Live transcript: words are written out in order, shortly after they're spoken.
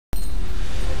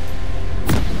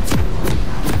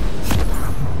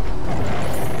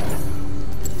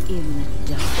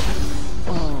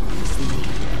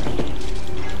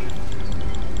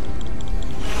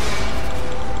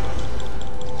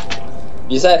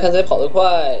赛看谁跑得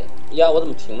快。呀，我怎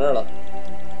么停那儿了？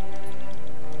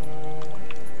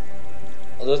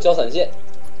我都交闪现。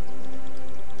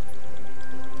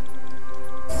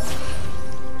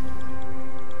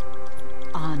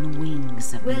 On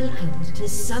wings of Welcome to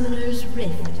Summoner's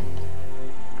Rift.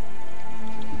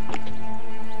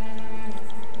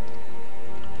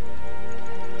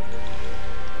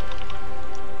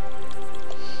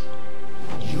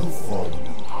 You follow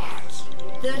me, eyes.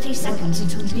 30 seconds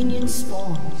until minion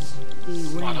spawns.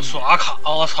 妈的刷卡，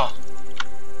我操！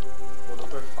我都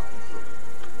快烦死了。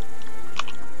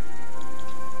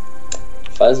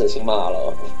烦死星妈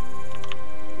了。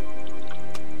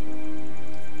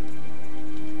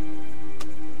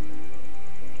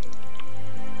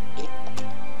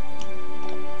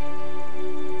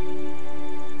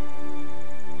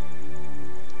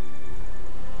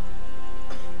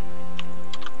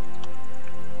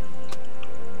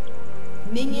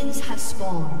 Minions have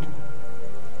spawned.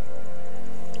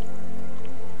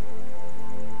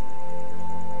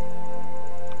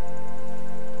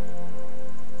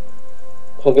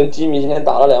 我跟吉米今天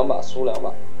打了2把，输2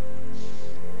把。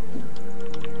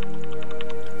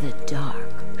 the dark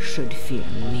should fear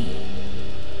me.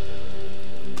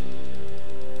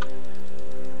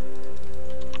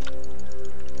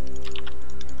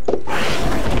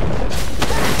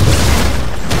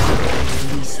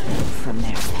 Release them from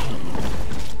their pain.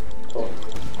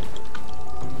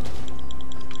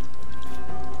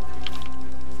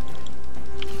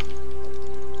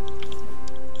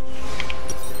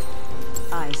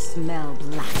 I smell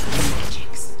black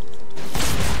magics.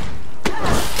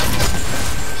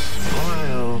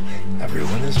 Smile.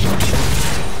 Everyone is watching.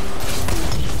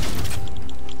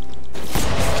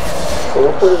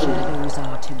 Shadows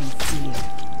are to be feared.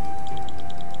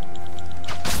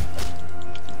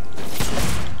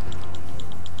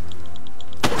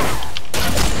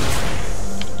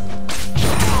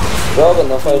 不要跟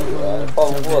他坏血，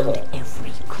放不过他。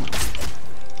 Every corner.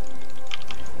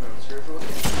 没有，其实说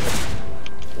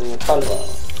看出来了。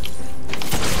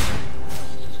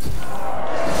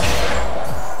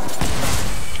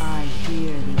 I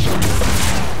hear the cry.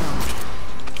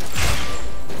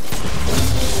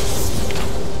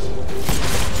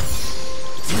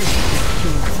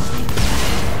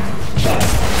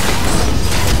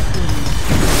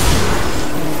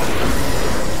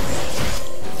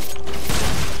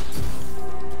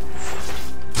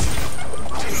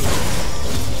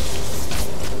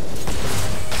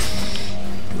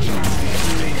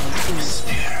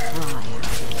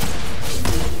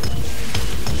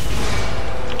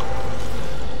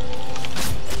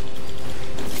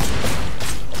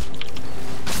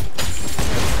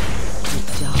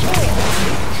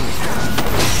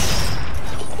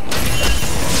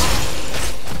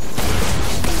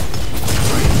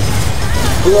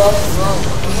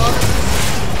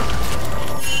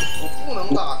我不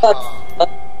能打他，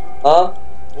啊？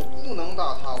我不能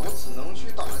打他，我只能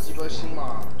去打鸡巴星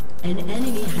马。 An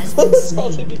enemy has been 操！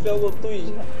这 slain. 逼不要给我对一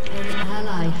下。 An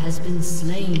ally has been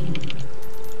slain.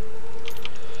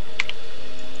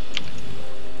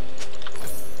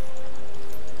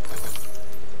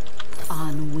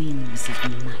 On wings of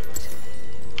night.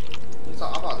 你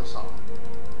咋把他杀？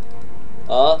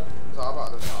啊？你咋把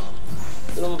他杀？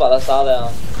就这么把他杀的呀？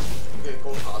你给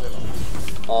勾查的了。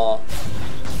哦，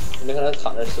你没看他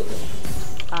躺着死的。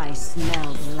 I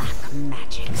smell black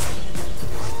magics.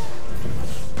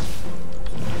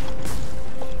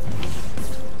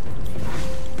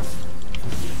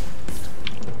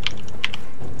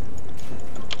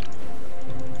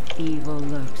 Evil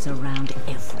lurks around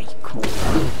every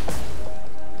corner.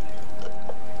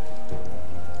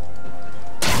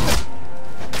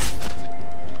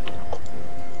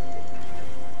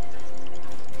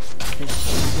 The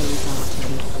shadows are to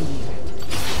be feared.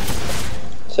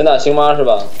 先打星妈是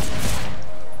吧？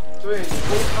对你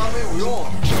勾他没有用，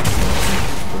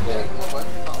现在他妈完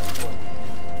全打不过。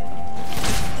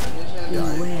人家现在俩人，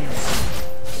 Beware.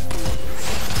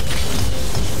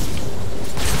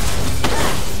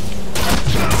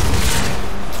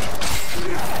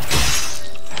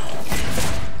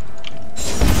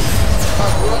 大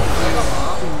哥你在干嘛？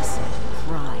 Innocent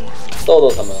cry. 逗逗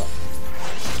他们。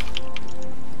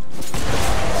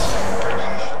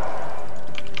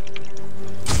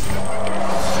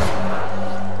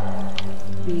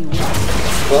 Beware.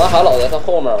 我那还老在他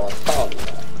后面，我操你妈！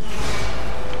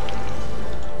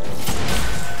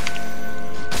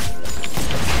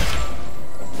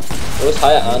我有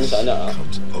插眼啊，你小心点啊！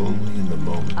 Comes only in the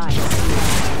moment. I smell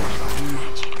black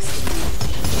magics.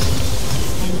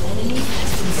 An enemy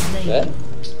has been slain. 哎，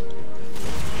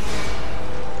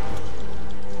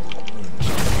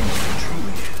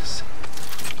 Truly is.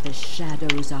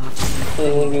 shadows are to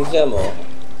be 明显吗？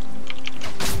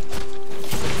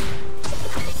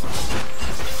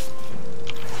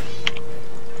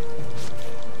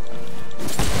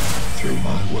 Through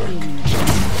my work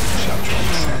shall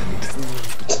transcend.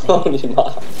 操你妈！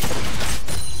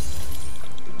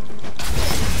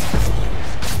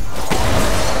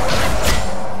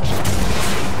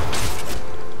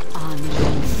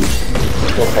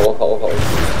 我跑！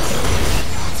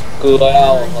哥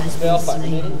呀，我靠，非要反正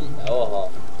你我靠！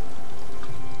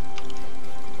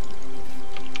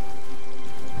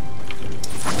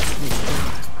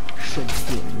 should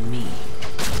fear me.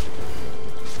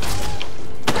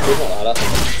 水桶来了。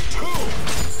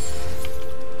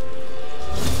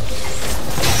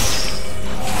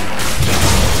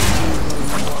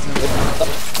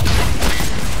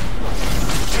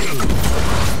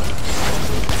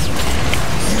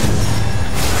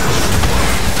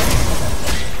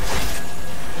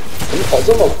 怎么跑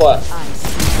这么快？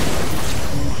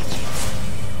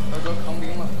 大哥扛兵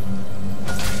了，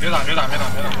别打，千万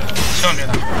别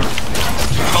打，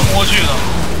扛不过去的。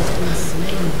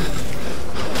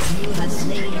 You have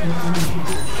slain an enemy.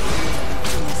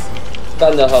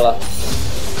 干掉他了，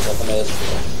我他妈也死了。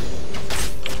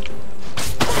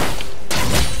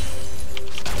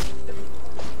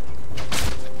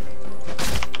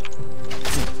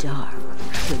 The dark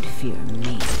should fear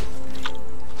me.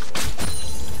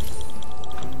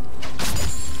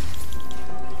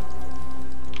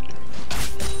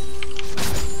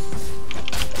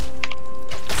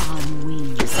 On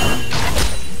wings.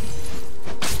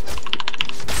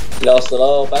 要死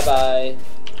喽，拜拜。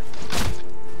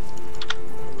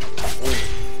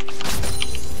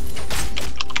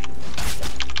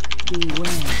Beware.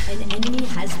 An enemy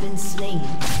has been slain.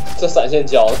 这闪现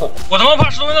交了。 我他妈怕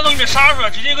石头人在能给你杀出来，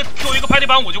直接Q 一个拍地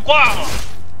板我就挂了。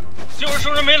结果石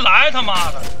头人没来，他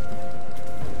妈的！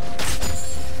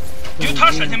因为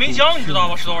他闪现没将，你知道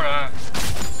吧，石头人。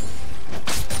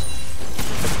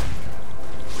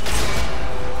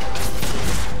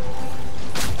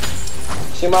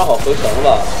 起码好回城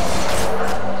吧。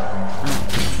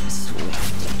 Swift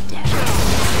death.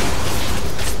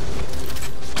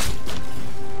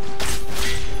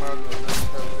 马尔哥，那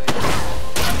还有那个。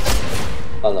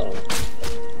 看到了。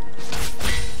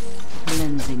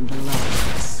 Cleansing blood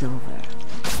with silver.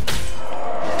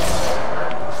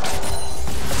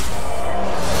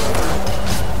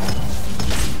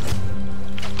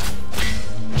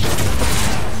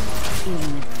 In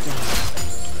the dark,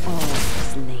 all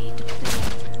is laid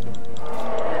bare.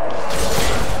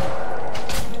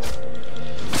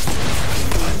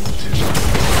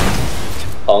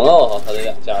 疼啊！我靠，他这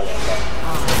两家人的。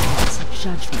 Eyes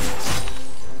judgment.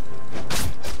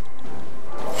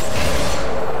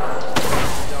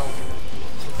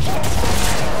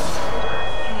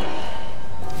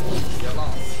 别浪，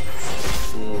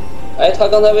哎，他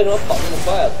刚才为什么跑那么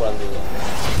快啊？突然之间。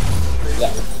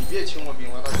两个。你别清我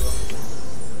兵了，大哥。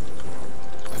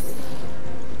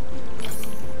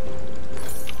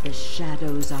 The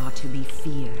shadows are to be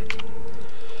feared.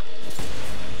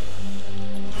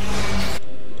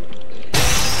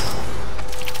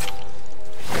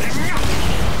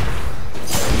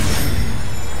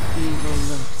 Evil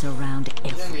lurks around 你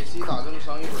先 every 给自己打这么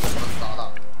伤，一会儿再把你打。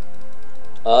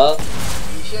啊？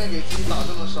你现在给自己打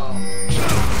这么伤，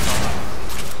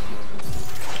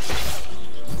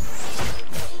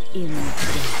 in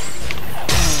death.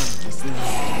 All is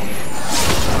laid.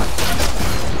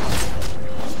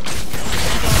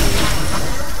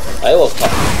 哎我靠！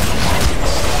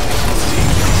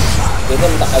别这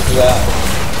么打哥呀！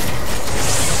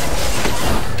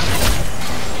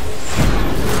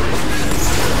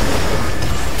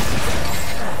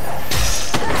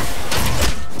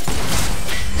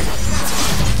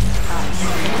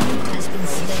 Has been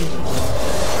slain.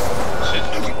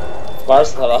 玩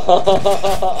死他了！哈哈哈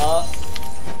哈啊！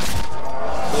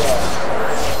对啊。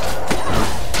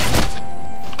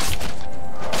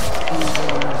 Evil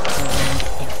lurks around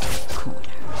every corner.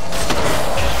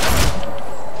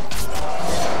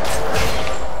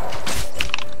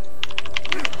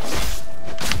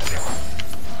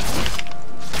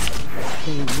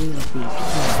 They will be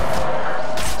killed.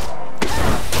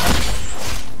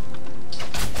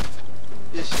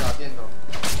 别瞎电灯。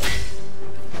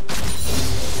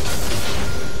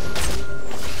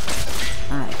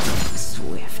 I bring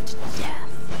swift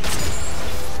death.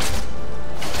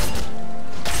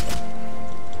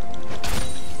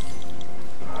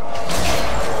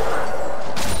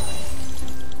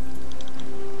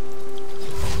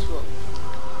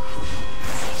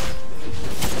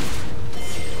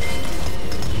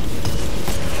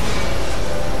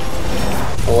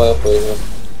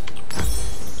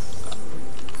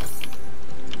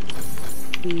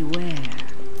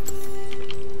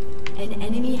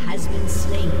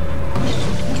 slain.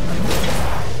 Ails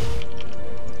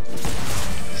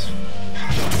me.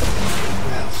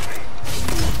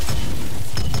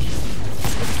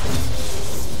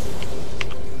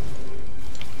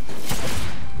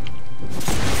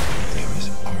 There is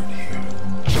art here.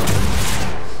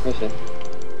 没事。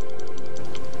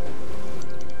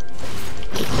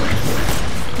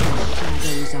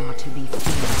 Shadows are to be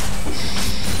feared.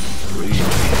 Breathe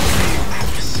the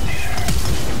atmosphere.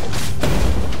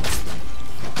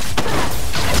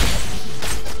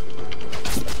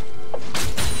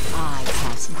 I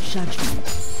pass judgment.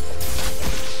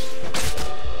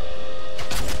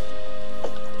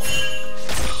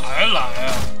 还来啊！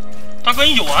大哥，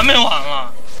你有完没完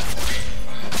了？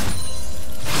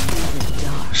 The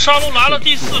dark 上路来了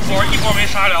第4波，一波没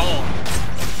杀了。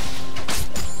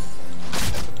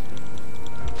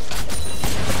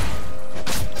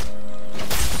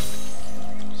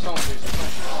上水上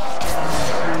水。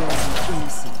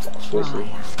 innocent cry out.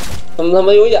 怎么他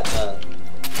妈有眼呢？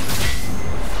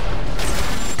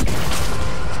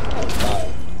太大呀！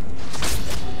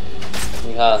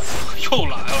你看，又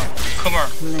来了，哥们儿，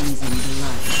 Cleansing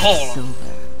blood够了。 silver.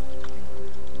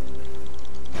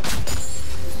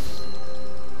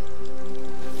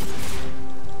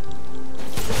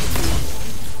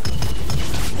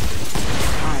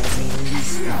 I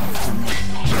release them from their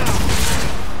pain.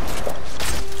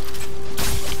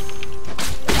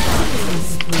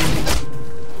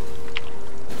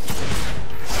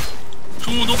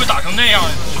 中路都被打成那样，你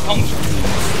不去帮，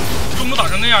中路打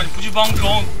成那样，你不去帮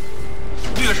中，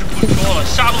劣势不说了，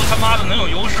下路他妈的能有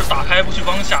优势，打开不去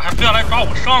帮下，还非要来抓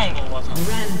我上路，我操！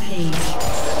 Rampage.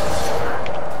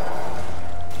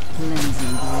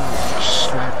 Cleansing blood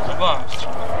死吧！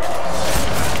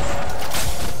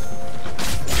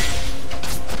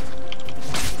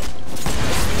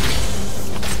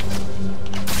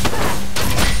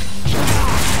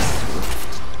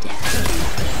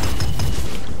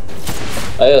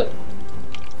 哎呀，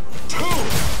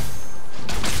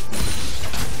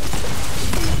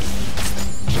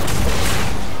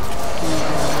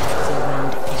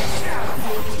 around it.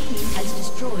 Your team has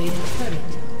destroyed a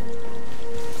turret.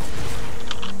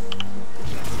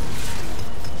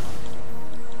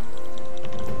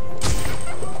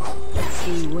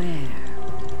 Beware.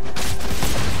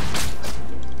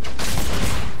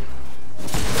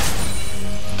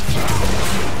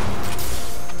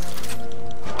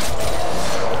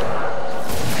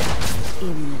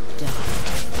 In the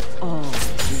dark, all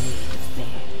laid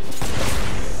bare.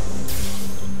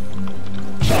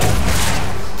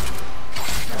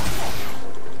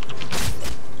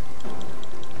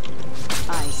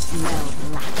 I smell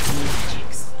black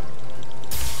magics.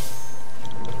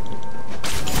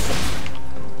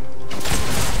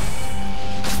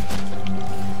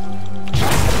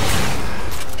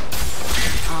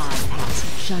 I pass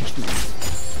judgment.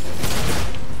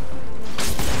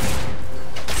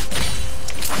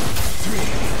 Slain.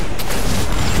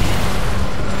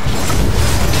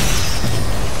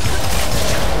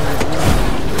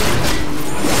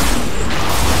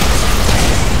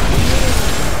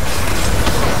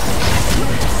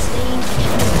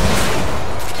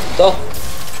 走。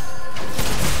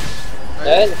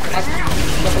哎，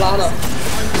那不拉呢？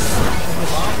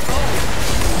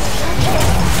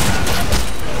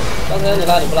刚才你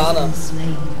拉你不拉呢？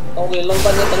 Slain. 那我给你扔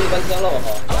半天，等你半天了，我靠！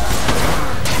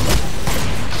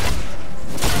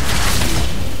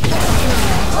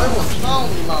哎，我操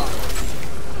你妈！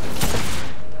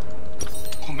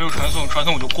我没有传送，传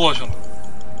送我就过去了。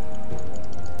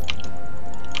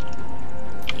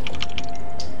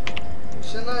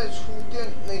现在出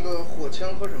电那个火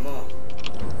枪和什么？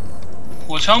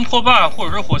火枪破败或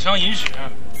者是火枪饮血，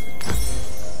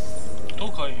都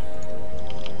可以。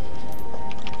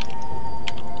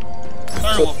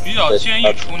但是我比较建议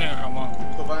出那个什么，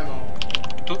破败吗？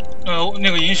都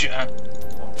那个饮血。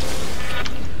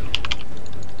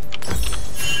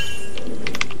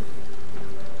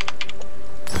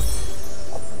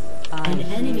 An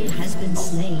enemy has been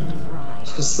slain.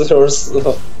 死就是死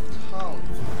了，操！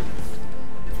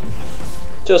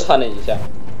就差那一下。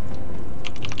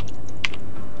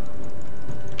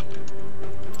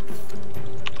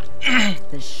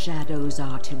 The shadows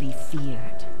are to be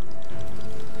feared.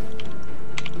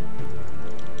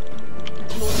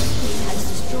 Your team has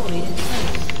destroyed a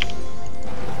turret.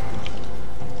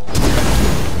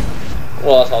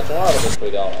 我操，中二都被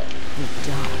推掉了。 The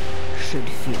dark should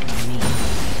fear me.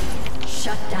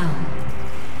 Shut down.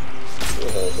 是不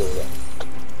是？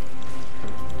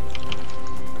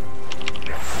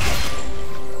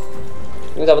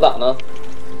你咋不打呢？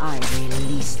 I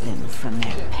release them from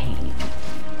their pain.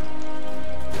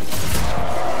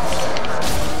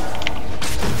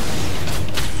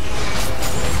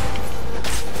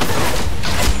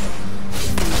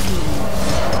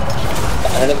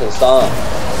 还是很伤啊。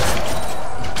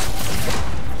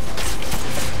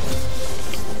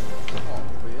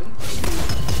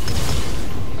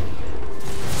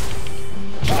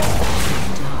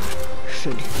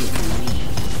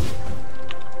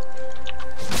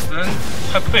人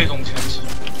太被动前期，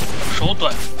手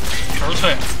短，皮儿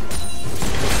脆。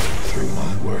 Through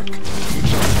my work,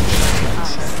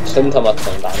 真他妈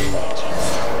疼打你！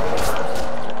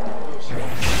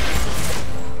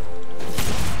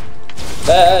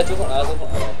哎，九筒来了，九筒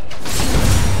来了！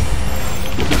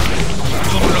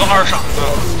九筒是个二傻子，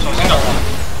小心点啊！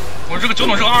我这个九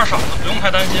筒是个二傻子，不用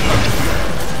太担心的。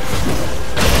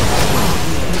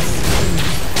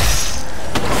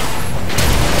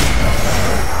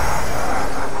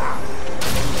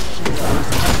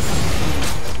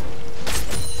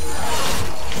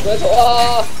快走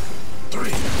啊！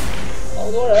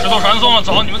好多人！石头传送了，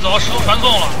走，你们走，石头传送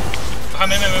了，还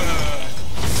没。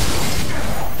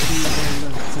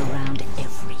 around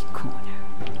every corner.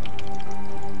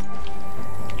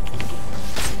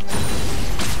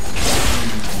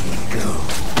 go.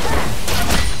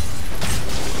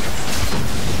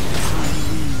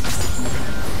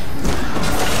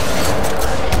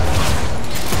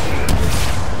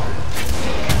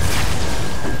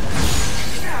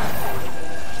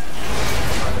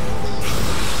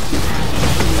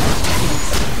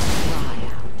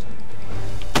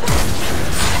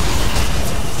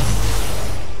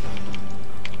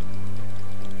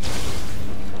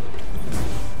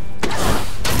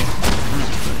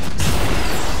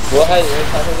 我还以为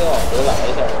他是再往回来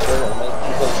一下，结果他妈一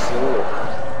顿失误。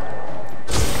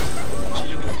这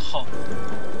个号。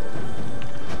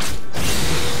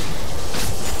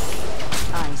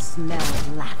 I smell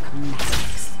black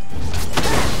magics.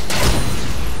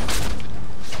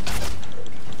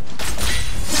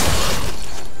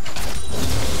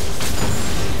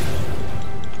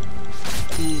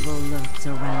 Evil lurks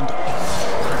around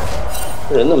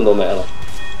every 人怎么都没了？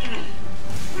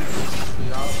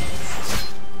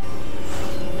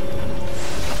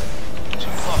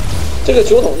这个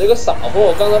九筒这个傻货，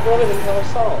我刚才不知道为什么他要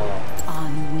上啊。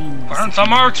 on wings. 反正咱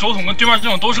们二九筒跟对面这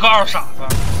种都是个二傻子。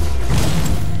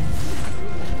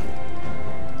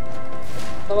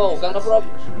他妈，我刚才不知道，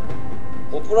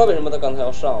我不知道为什么他刚才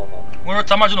要上哈。我说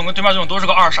咱们二九筒跟对面这种都是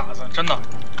个二傻子，真的。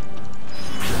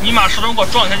尼玛石头人给我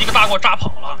撞一下，一个大给我炸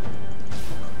跑了。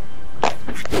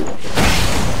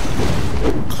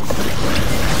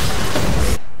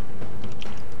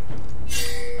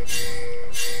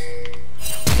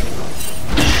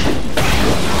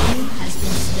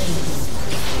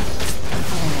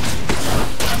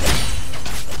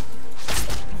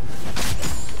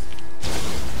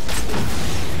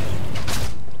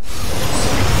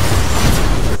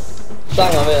 上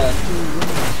啊，魏人！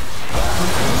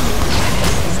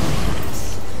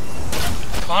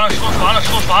传了，石头传了，石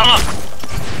头传了。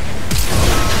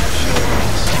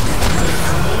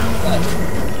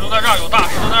石头在这儿有大，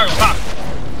石头在这儿有大。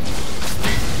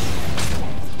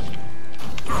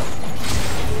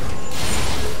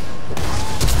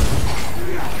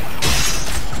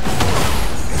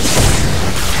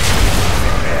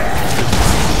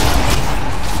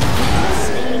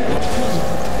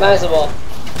nice 不？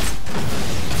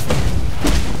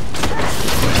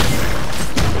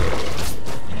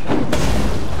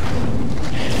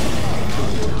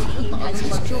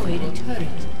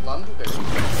 拦不给。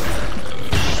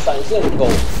闪现钩。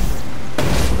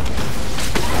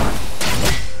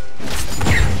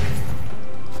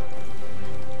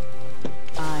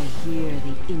 I hear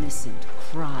the innocent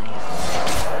cry.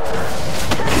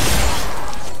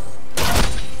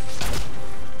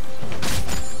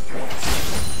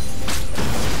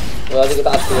 我要这个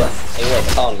大车！哎呦我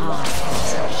操你妈！ I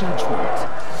pass judgment.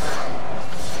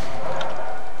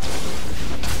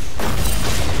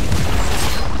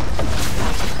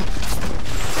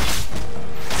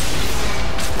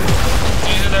 一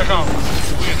直在上，我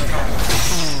也在上。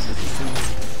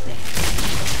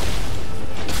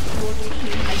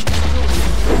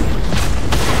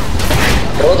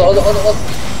 走！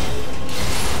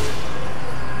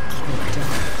 The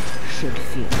dark should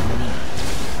fear me.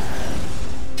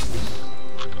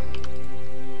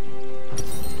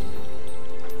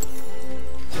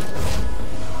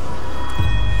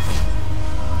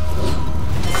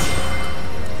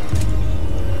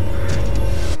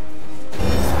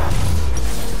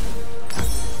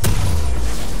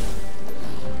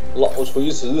 老锤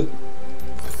石。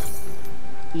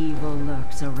 Evil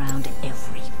lurks around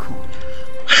every corner.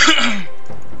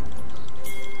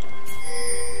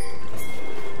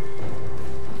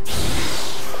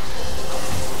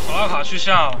 索拉卡去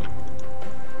下了。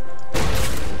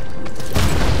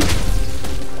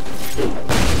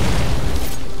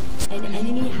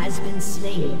enemy has been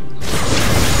slain.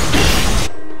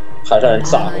 还是让人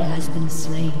An 炸 ally 了。 has been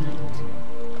slain.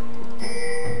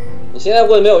 你现在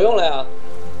过去没有用了呀，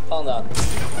胖子。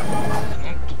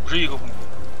能堵着一个不能？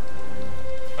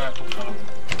哎，堵着了。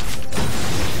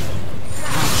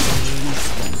 Release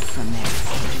them from their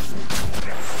prison.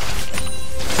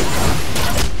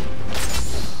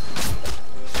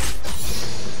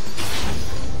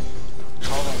 超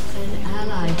了。 An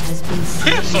ally has been 嘿，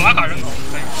 slain. 索拉卡人头，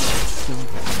嘿，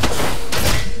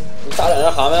你打两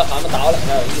下蛤蟆，让蛤蟆打我两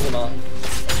下有意思吗？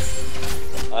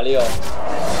阿六，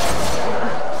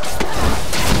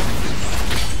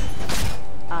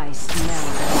 I smell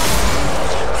them.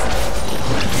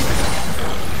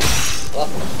 好了，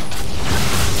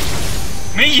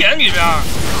没眼里边。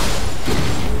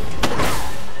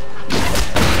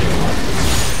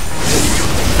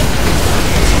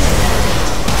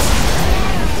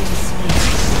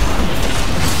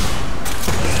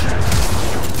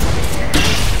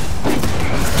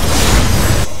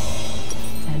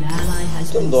 An ally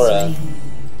has 这 been 么多人 slain.，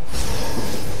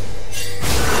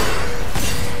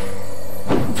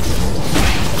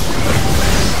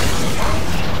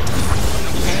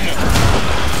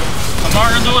很多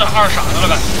人都有点二傻子了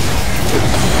感觉。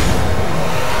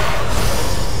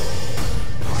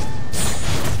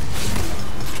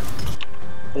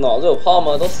脑子有泡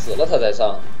吗？都死了他才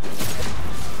上。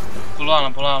不乱了，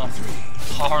不乱了，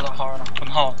好好打，好好打，不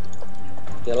闹了。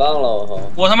别浪了，我靠！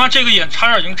我他妈这个眼差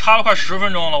点已经插了快10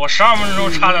分钟了，我12分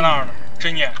钟插在那儿了，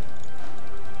真眼。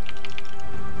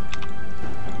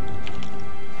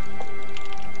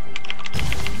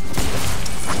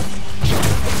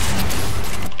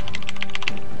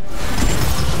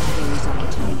 Those are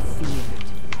to be feared.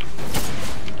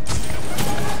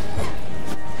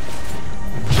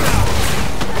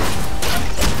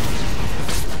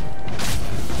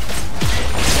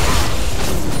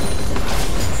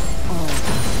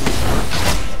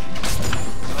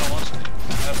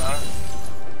 拜拜。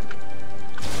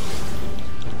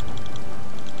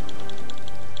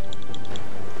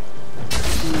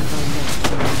 Evil left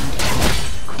them not.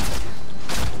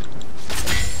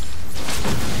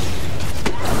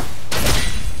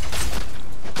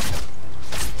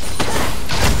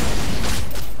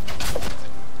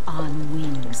 On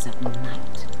wings of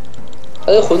night.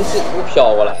 他这魂器怎么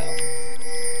飘过来啊？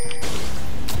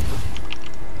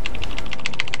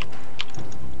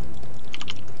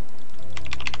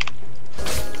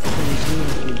 They will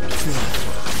be pure.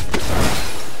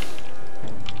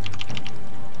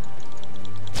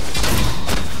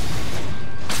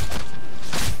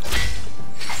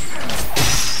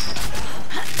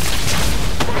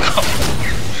 靠！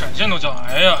闪现都叫，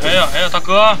哎呀哎呀哎呀，大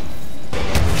哥！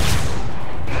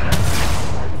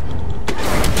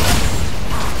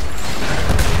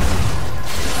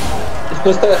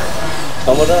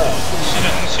强迫症。吸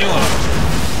脸能吸我了。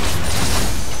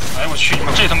哎我去，你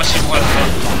妈这他妈吸不回来了。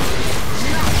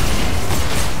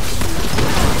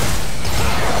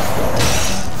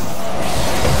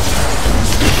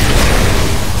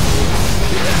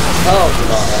 操你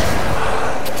妈的！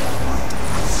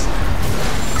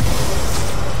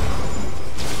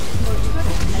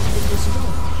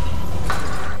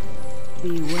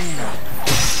 Beware.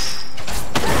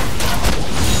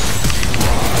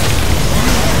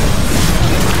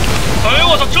 哎呦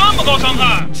我操，这么高伤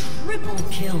害！ Triple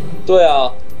kill. 对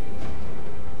啊，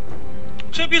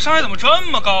这逼伤害怎么这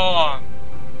么高啊？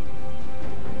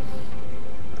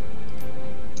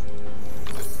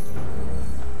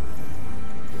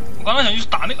我刚才想去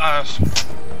打那个，哎，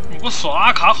你给我索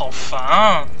拉卡好烦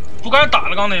啊！不该打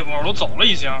了刚那一波，我都走了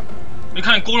已经。一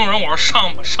看你公众人，我说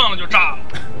上吧，上了就炸了。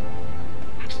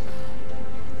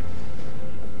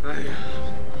哎呀，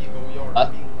一狗要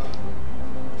人命啊！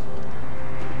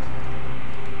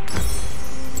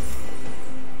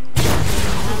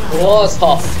我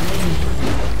操！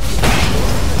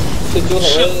这九头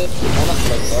人往哪扔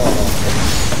啊？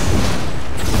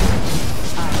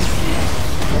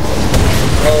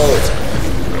哦。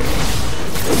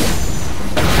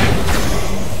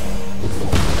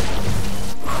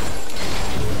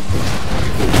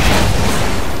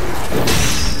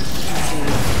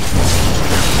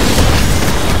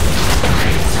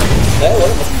 哎，我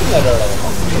怎么进在这儿了？我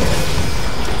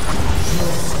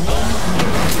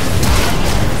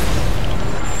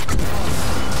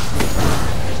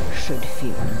Should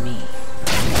fear me.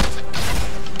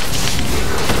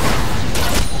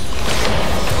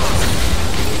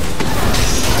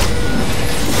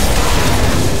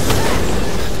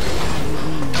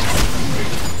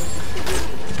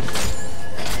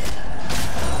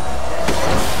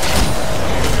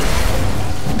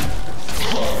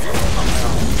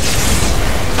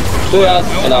 对啊，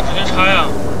不用天哪，直接拆啊，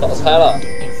早拆了。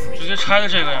直接拆的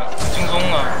这个呀，轻松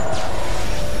的。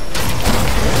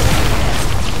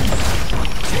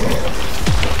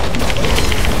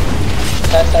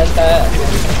拆！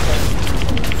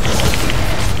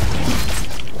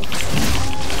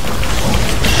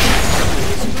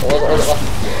走吧。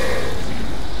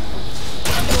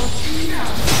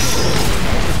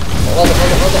走！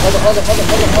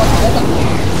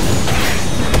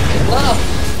那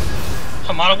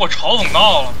他妈的，给我嘲讽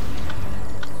到了。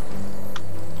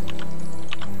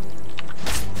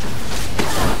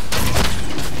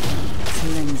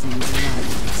 Cleansing blood and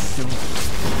soul.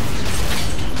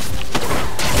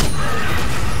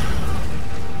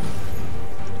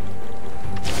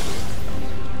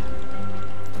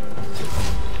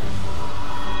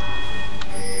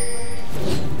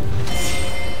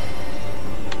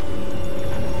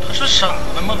 他是傻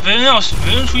的吗？为人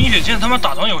出饮血剑，他妈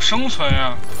打团有生存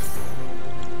呀、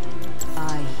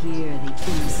 I hear the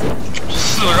insect.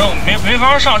 4个人我没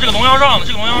法上，这个龙要让的，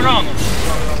这个龙要让的，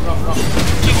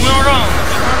这个龙要让的，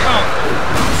没法上。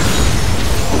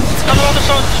他他妈的上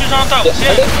带我线，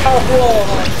太过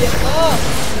了，天哪！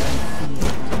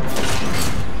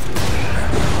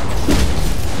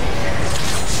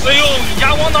哎呦，你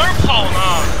丫往哪儿跑呢？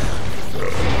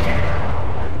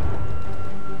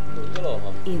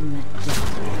 In the dark.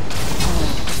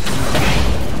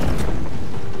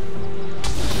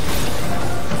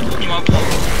 你妈跑！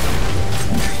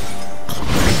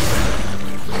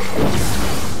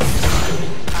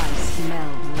 I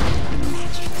smell black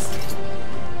magics.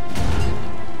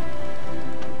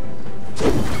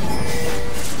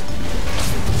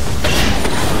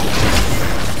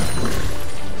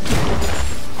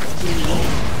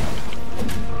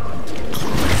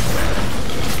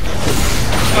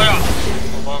 哎呀，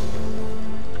好吧。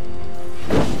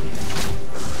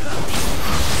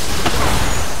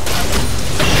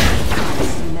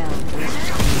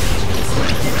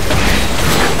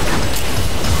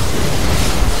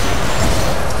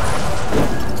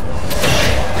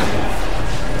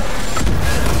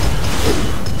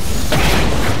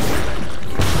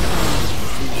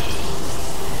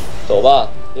 走吧，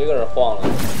别搁这晃了。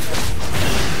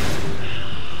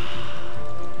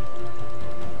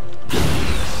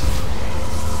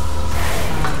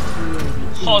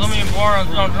耗他们一波，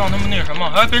让他们那个什么，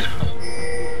哎，别。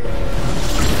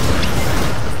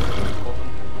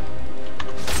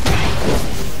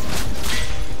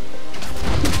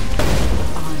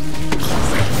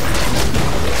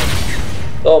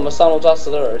走，我们上路抓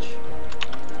10个人去。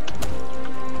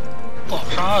不好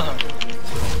杀他。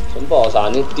 真不好杀，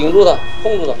你顶住他，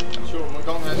控住他。就我们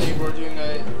刚才那一波就应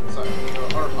该在那个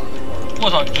2塔那块。我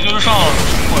操，你直接就上了，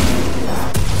过去。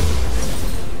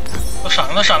我闪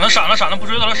了，不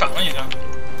追他了，闪了已经。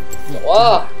走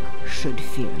啊！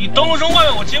你灯扔外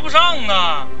面，我接不上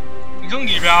呢。你扔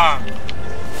里边。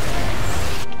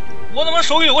我他妈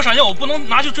手里有个闪现，我不能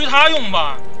拿去追他用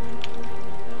吧？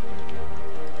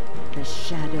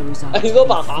哎，你说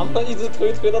把蛤蟆一直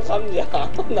推到他们家，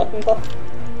能吗？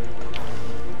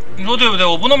 你说对不对？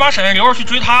我不能把闪现留着去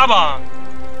追他吧？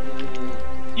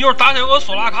一会儿打起来有个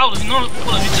索拉卡，我得去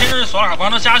牵制索拉卡，不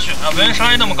让他加血啊！维恩伤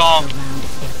害那么高，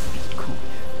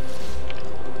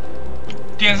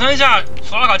点3下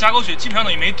索拉卡加口血，基本上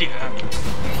等于没点。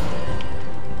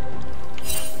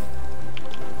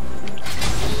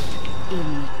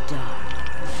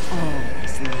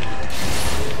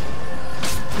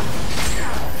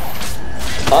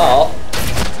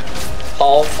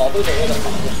跑对手有点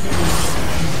忙。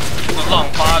 浪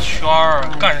8圈儿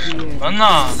干什么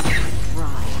呢？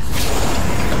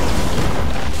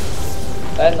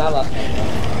来拿吧。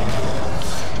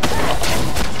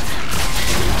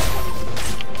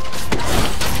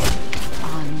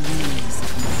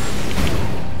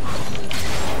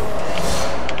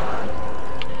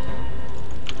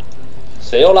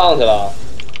谁又浪去了？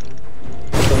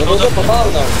怎么都这么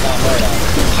浪呢？我纳闷了。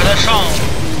还在上。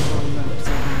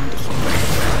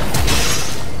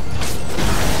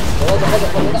 走！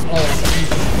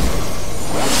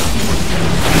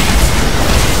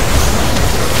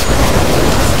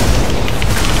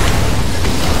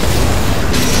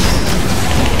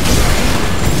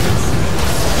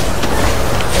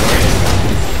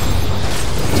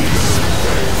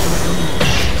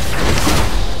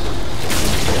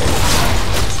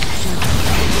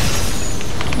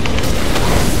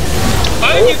哎，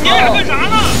你俩干啥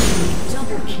呢？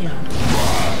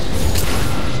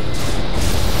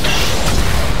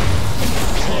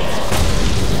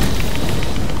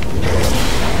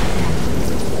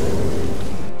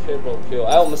 Q，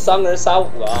 哎，我们3个人杀5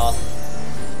个啊！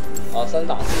啊，3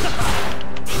打4。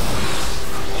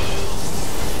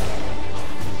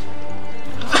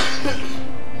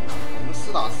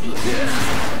打4。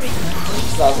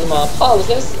打4吗？胖子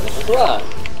先死了不算。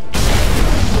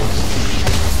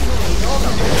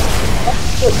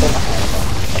这多打了。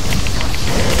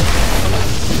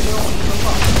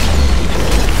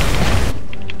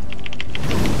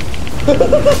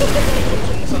重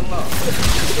生了，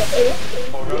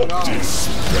好尴尬。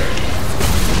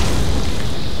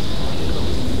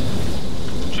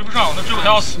追不上，我那追不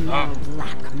要死啊！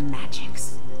 Black magics.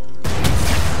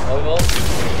 哦呦！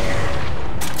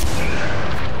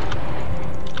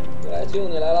来救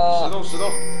你来了！石头。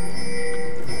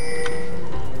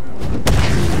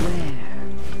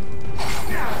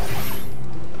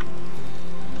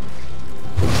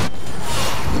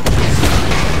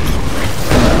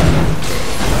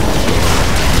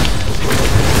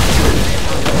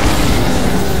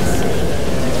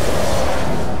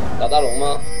 打大龙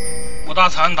吗？我大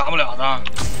残打不了的。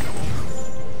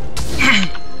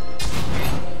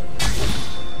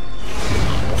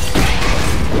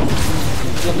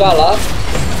又干了。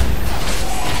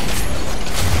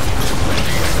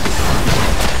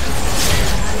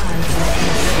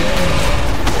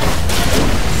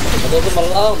怎么都这么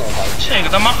浪呢？我发现。这个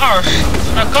他妈二傻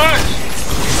子在干什么？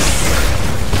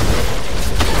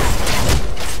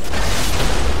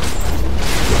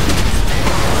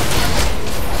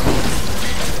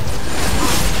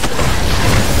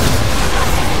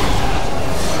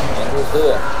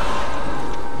 对。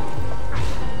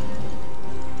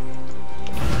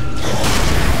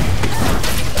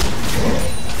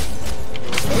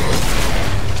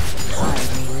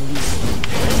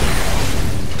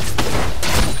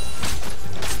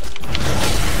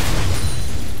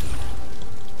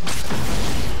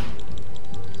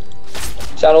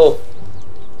下路。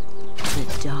 The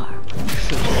dark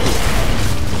should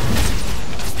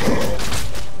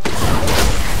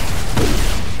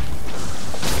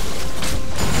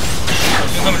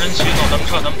他们人齐走，咱们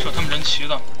撤，他们人齐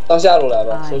的。到下路来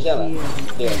吧，收线来。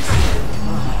对。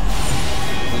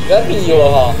你别逼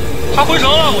我哈！他回城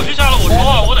了，我去下路，我说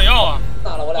啊，我得要啊。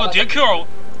哪了？我俩。我叠 Q。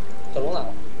小龙哪了？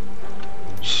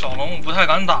小龙我不太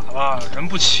敢打吧，人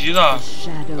不齐的。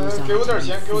给我点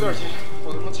钱，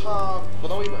我他妈差不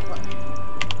到100块。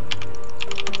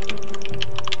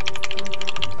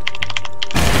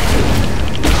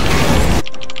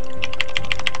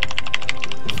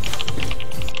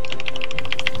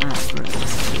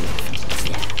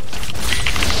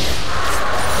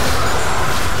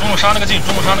 中路杀那个劲，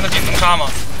能杀吗？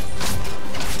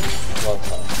我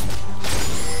操！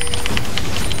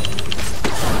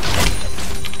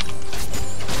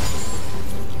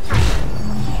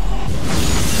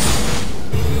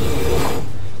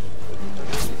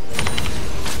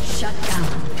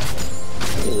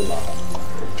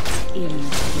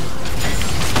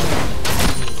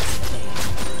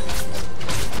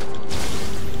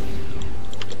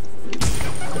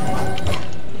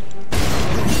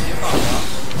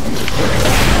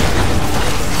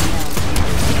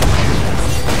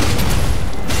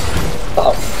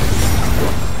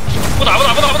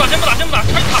先不打，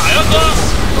开塔呀，哥！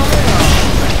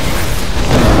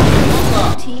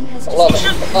不是，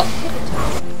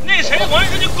那谁完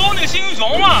事就勾那个新英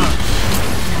雄了，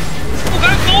不该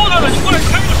勾他的，你过来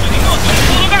开这个水晶洞，你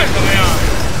勾他干什么呀？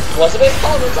我是被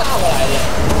炮子炸过来的，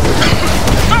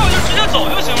那我就直接走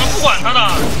就行了，不管他的。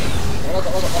走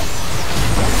了。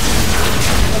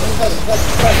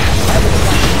快！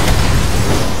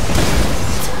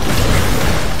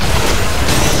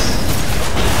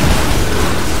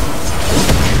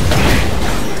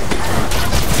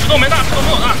石头没大，石头没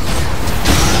有大。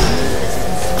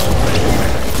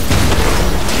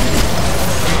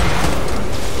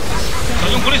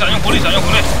想用狐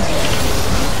狸。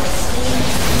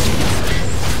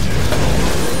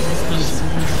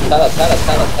拆了。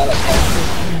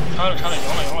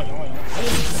赢了。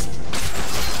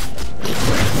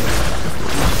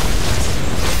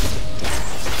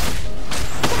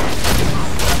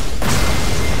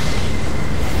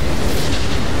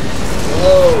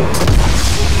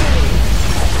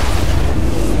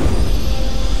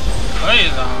可以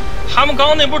的，他们刚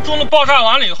刚那波中路爆炸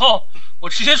完了以后，我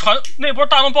直接传那波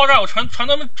大龙爆炸，我传他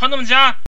们家。